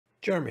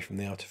Jeremy from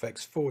the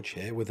Artifacts Forge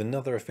here with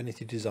another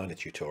Affinity Designer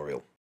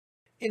tutorial.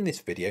 In this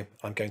video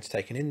I'm going to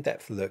take an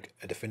in-depth look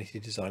at Affinity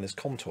Designer's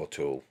contour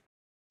tool.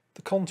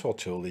 The contour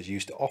tool is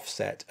used to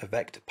offset a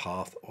vector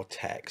path or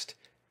text,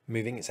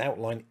 moving its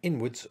outline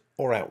inwards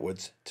or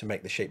outwards to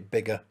make the shape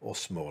bigger or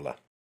smaller.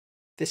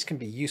 This can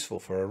be useful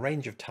for a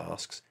range of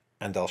tasks,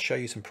 and I'll show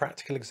you some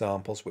practical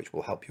examples which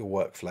will help your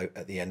workflow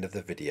at the end of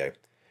the video,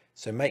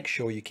 so make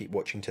sure you keep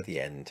watching to the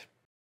end.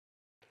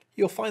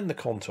 You'll find the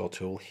contour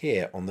tool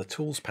here on the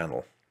Tools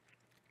panel.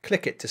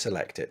 Click it to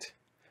select it.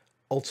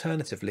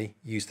 Alternatively,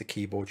 use the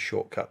keyboard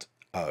shortcut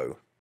O.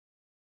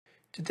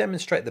 To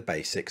demonstrate the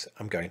basics,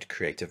 I'm going to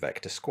create a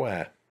vector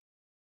square.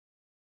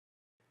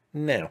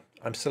 Now,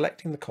 I'm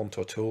selecting the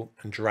contour tool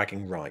and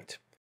dragging right.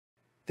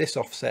 This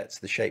offsets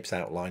the shape's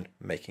outline,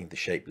 making the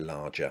shape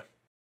larger.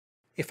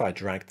 If I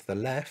drag to the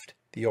left,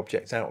 the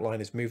object's outline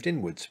is moved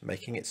inwards,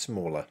 making it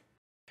smaller.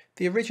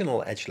 The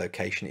original edge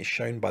location is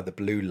shown by the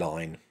blue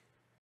line.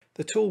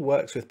 The tool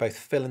works with both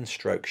fill and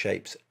stroke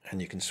shapes, and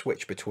you can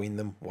switch between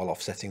them while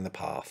offsetting the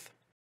path.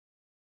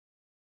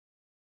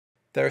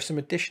 There are some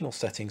additional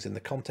settings in the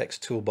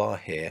context toolbar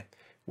here,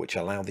 which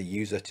allow the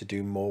user to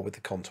do more with the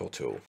contour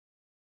tool.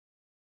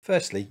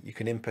 Firstly, you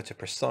can input a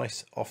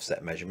precise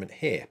offset measurement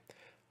here.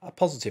 A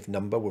positive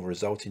number will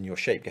result in your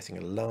shape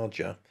getting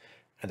larger,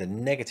 and a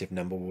negative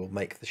number will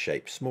make the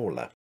shape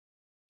smaller.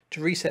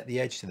 To reset the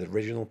edge to the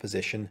original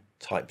position,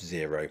 type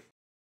 0.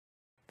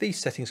 These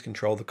settings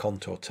control the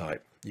contour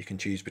type. You can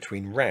choose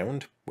between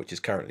round, which is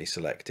currently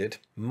selected,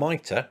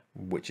 mitre,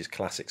 which is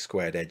classic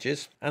squared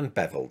edges, and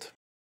beveled.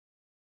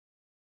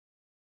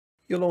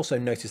 You'll also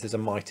notice there's a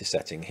mitre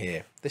setting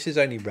here. This is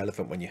only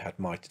relevant when you had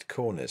mitred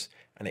corners,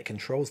 and it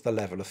controls the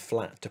level of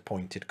flat to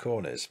pointed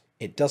corners.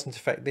 It doesn't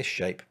affect this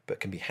shape, but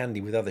can be handy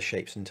with other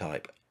shapes and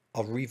type.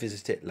 I'll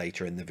revisit it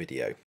later in the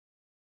video.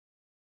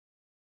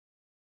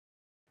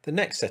 The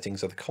next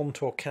settings are the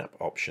contour cap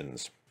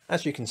options.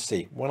 As you can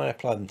see, when I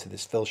apply them to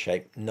this fill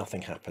shape,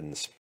 nothing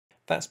happens.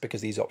 That's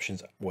because these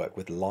options work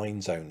with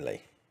lines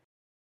only.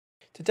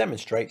 To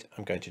demonstrate,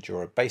 I'm going to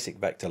draw a basic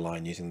vector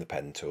line using the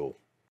pen tool.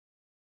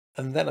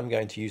 And then I'm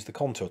going to use the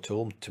contour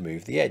tool to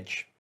move the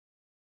edge.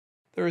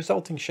 The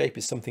resulting shape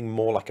is something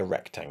more like a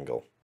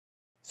rectangle.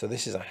 So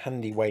this is a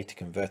handy way to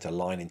convert a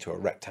line into a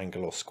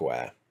rectangle or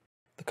square.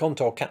 The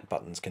contour cap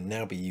buttons can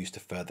now be used to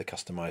further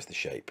customize the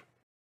shape.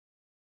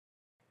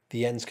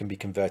 The ends can be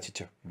converted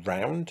to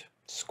round,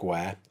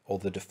 square, or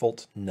the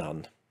default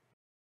none.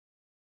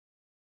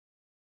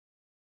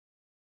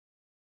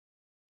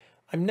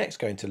 I'm next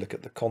going to look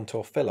at the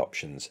contour fill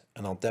options,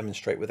 and I'll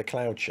demonstrate with a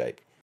cloud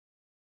shape.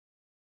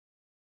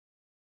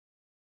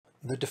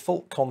 The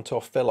default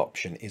contour fill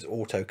option is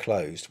auto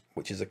closed,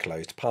 which is a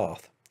closed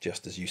path,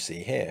 just as you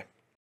see here.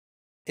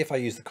 If I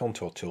use the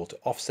contour tool to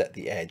offset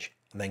the edge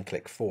and then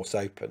click force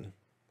open,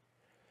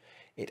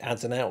 it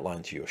adds an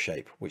outline to your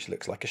shape, which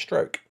looks like a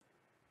stroke.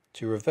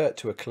 To revert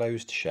to a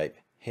closed shape,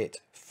 hit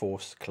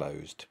force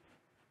closed.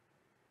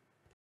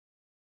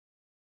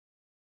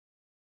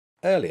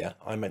 Earlier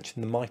I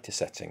mentioned the mitre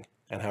setting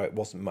and how it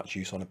wasn't much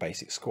use on a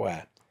basic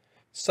square.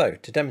 So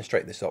to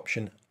demonstrate this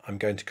option, I'm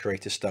going to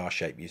create a star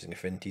shape using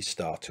Affinity's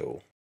star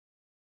tool.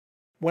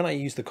 When I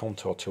use the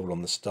contour tool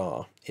on the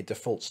star, it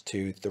defaults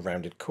to the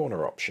rounded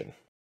corner option.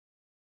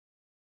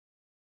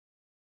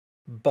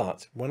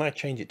 But when I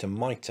change it to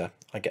mitre,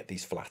 I get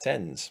these flat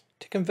ends.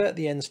 To convert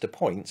the ends to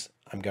points,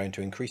 I'm going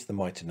to increase the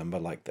mitre number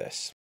like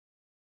this.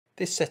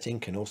 This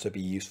setting can also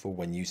be useful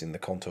when using the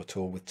contour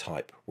tool with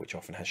type, which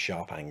often has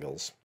sharp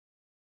angles.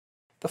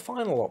 The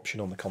final option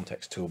on the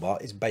context toolbar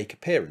is bake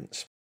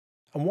appearance,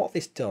 and what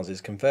this does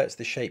is converts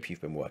the shape you've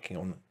been working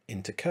on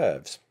into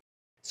curves.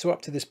 So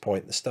up to this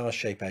point the star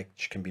shape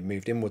edge can be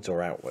moved inwards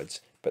or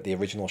outwards, but the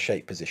original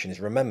shape position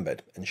is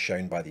remembered and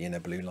shown by the inner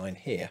blue line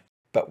here.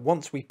 But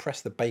once we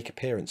press the bake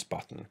appearance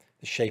button,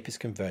 the shape is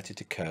converted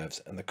to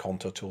curves and the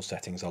contour tool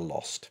settings are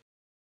lost.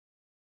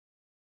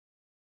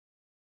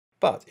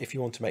 But if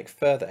you want to make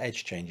further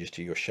edge changes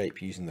to your shape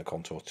using the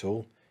contour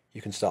tool,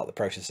 you can start the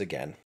process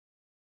again.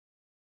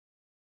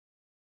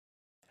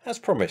 As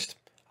promised,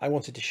 I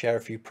wanted to share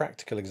a few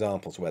practical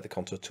examples where the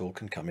contour tool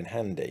can come in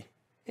handy.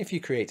 If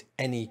you create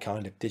any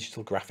kind of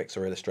digital graphics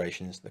or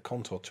illustrations, the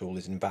contour tool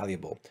is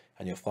invaluable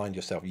and you'll find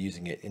yourself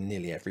using it in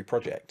nearly every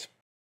project.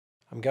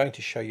 I'm going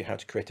to show you how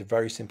to create a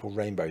very simple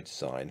rainbow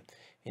design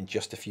in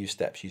just a few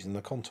steps using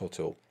the contour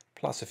tool,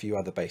 plus a few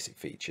other basic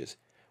features.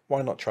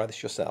 Why not try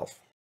this yourself?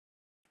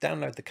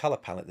 Download the colour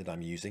palette that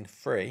I'm using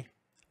free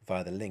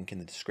via the link in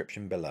the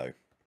description below.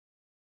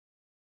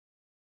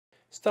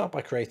 Start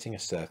by creating a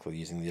circle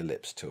using the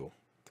ellipse tool.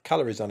 The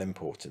colour is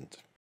unimportant.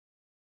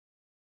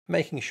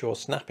 Making sure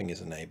snapping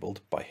is enabled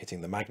by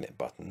hitting the magnet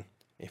button,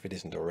 if it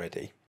isn't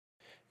already.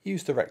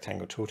 Use the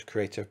rectangle tool to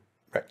create a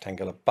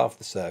rectangle above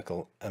the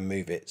circle and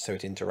move it so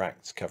it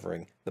interacts,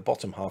 covering the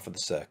bottom half of the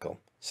circle.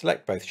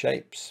 Select both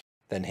shapes,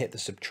 then hit the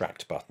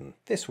subtract button.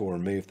 This will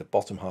remove the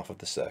bottom half of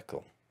the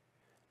circle.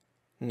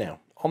 Now,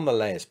 on the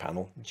layers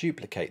panel,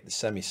 duplicate the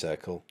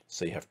semicircle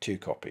so you have two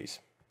copies.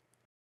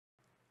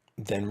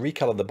 Then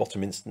recolor the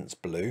bottom instance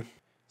blue,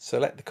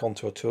 Select the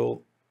contour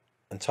tool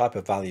and type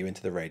a value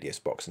into the radius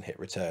box and hit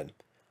return.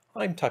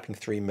 I'm typing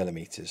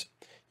 3mm.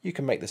 You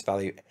can make this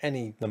value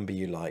any number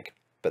you like,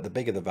 but the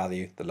bigger the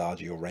value, the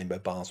larger your rainbow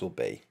bars will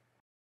be.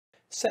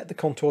 Set the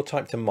contour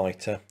type to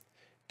mitre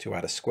to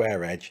add a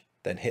square edge,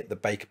 then hit the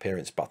bake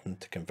appearance button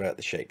to convert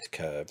the shape to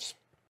curves.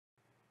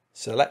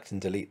 Select and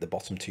delete the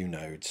bottom two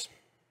nodes.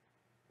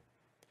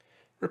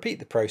 Repeat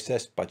the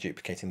process by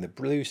duplicating the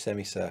blue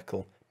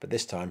semicircle, but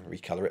this time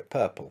recolour it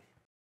purple.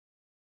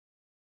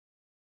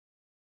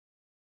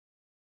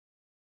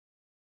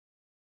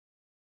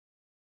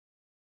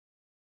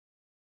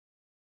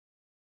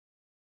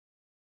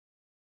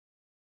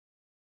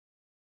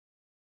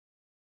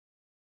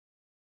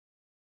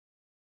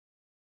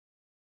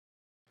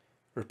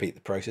 Repeat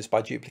the process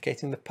by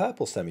duplicating the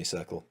purple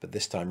semicircle, but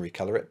this time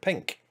recolour it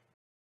pink.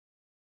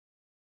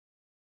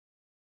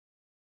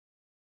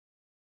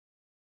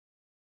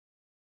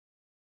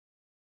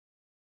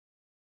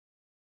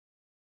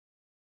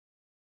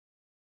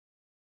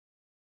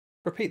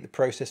 Repeat the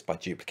process by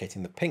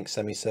duplicating the pink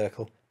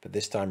semicircle, but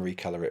this time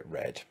recolour it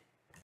red.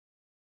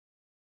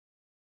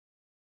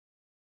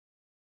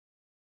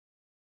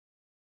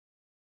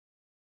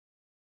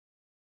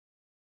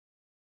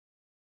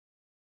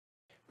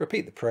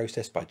 Repeat the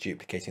process by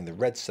duplicating the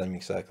red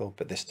semicircle,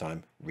 but this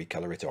time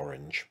recolour it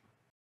orange.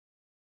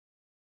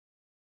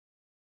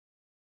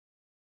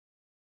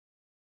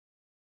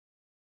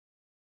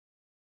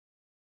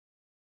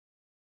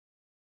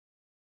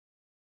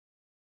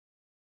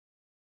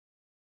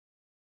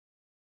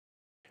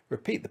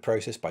 Repeat the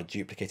process by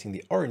duplicating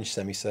the orange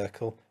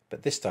semicircle,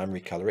 but this time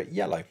recolour it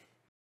yellow.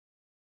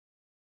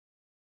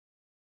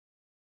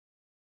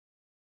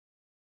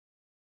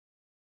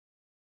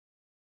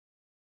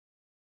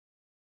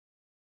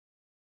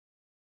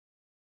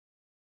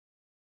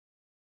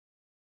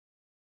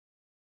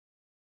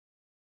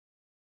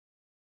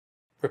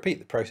 Repeat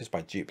the process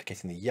by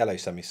duplicating the yellow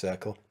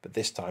semicircle, but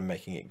this time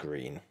making it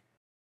green.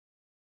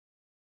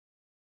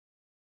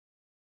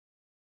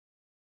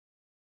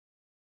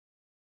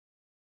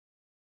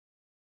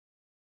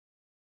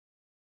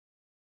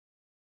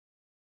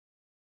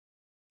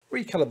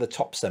 Recolour the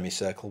top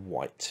semicircle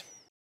white.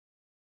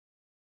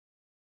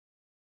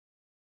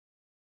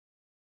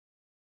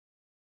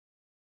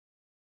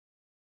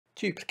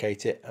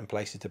 Duplicate it and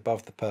place it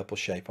above the purple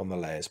shape on the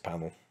layers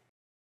panel.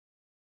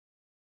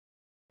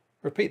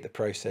 Repeat the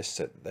process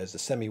so that there's a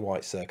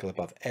semi-white circle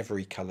above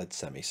every coloured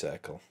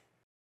semicircle.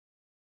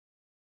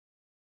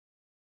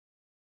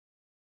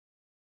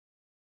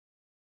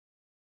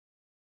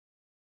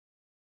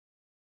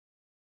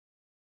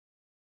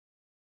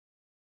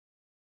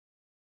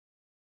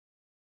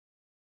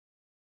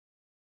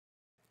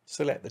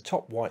 Select the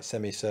top white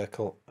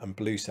semicircle and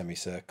blue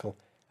semicircle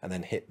and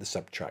then hit the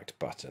subtract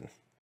button.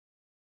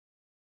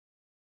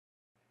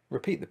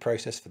 Repeat the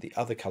process for the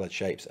other coloured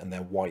shapes and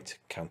their white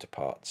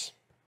counterparts.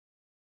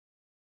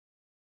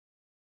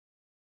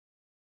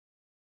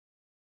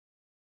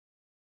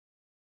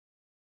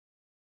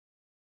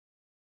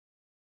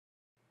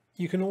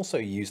 You can also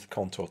use the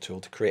contour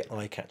tool to create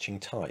eye-catching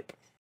type.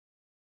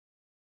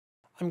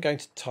 I'm going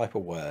to type a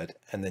word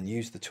and then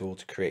use the tool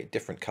to create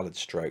different coloured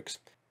strokes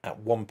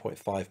at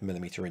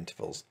 1.5mm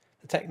intervals.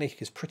 The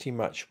technique is pretty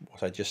much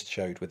what I just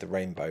showed with the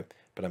rainbow,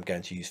 but I'm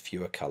going to use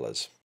fewer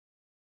colours.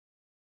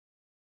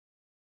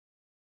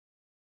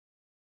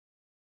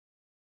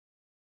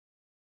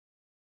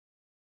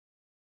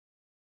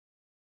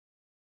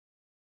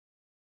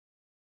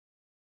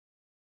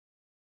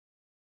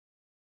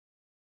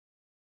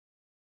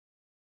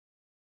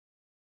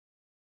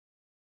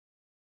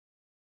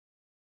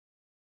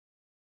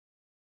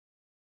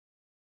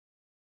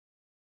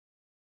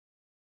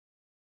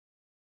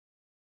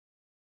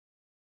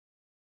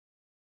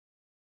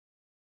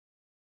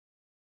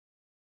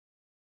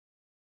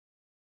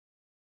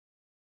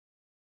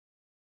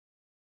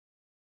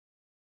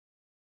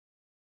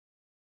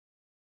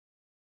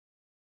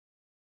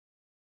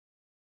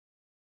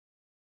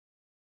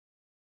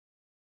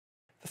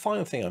 The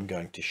final thing I'm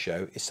going to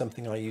show is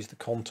something I use the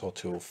contour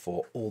tool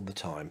for all the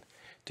time,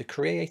 to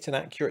create an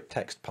accurate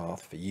text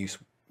path for use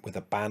with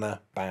a banner,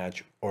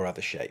 badge or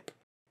other shape.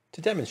 To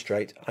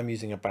demonstrate, I'm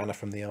using a banner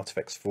from the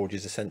Artifacts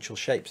Forge's Essential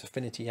Shapes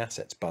Affinity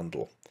Assets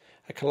bundle,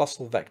 a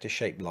colossal vector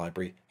shape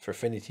library for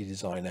Affinity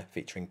Designer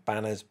featuring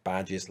banners,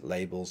 badges,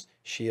 labels,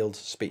 shields,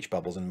 speech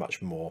bubbles and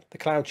much more. The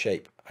cloud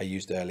shape I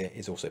used earlier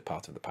is also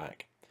part of the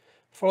pack.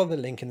 Follow the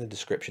link in the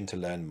description to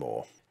learn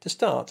more. To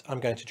start, I'm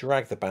going to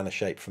drag the banner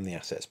shape from the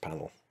Assets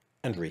panel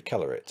and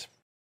recolor it.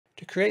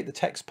 To create the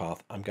text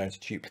path, I'm going to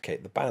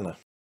duplicate the banner.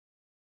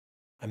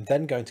 I'm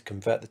then going to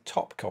convert the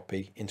top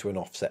copy into an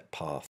offset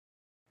path.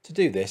 To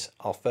do this,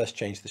 I'll first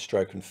change the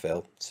stroke and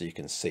fill so you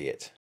can see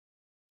it.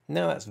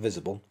 Now that's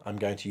visible, I'm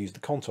going to use the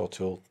contour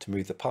tool to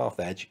move the path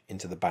edge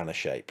into the banner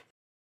shape.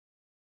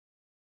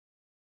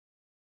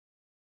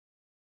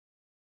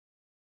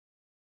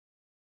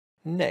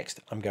 Next,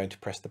 I'm going to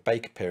press the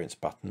bake appearance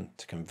button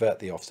to convert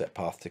the offset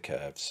path to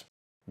curves.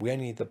 We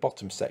only need the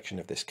bottom section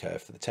of this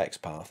curve for the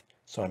text path,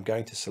 So I'm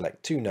going to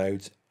select two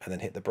nodes and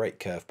then hit the break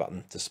curve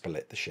button to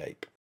split the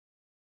shape.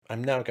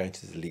 I'm now going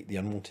to delete the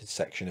unwanted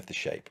section of the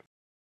shape.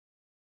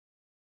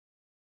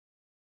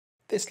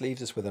 This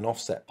leaves us with an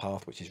offset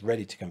path which is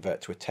ready to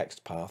convert to a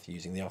text path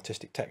using the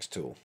Artistic Text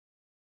tool.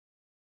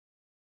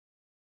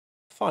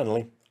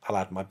 Finally, I'll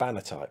add my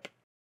banner type.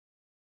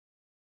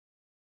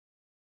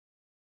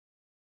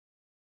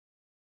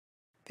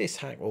 This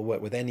hack will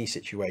work with any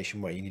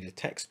situation where you need a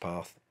text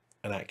path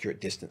and accurate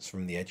distance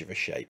from the edge of a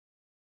shape.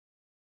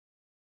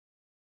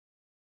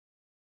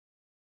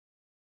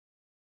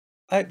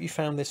 I hope you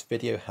found this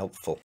video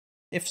helpful.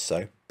 If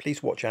so,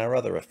 please watch our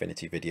other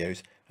Affinity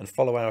videos and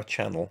follow our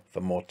channel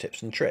for more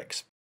tips and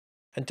tricks.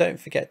 And don't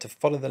forget to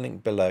follow the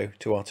link below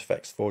to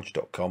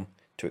artifactsforge.com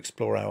to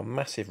explore our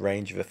massive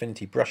range of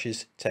Affinity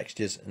brushes,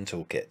 textures and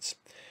toolkits.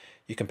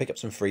 You can pick up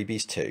some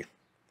freebies too.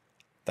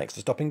 Thanks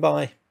for stopping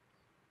by.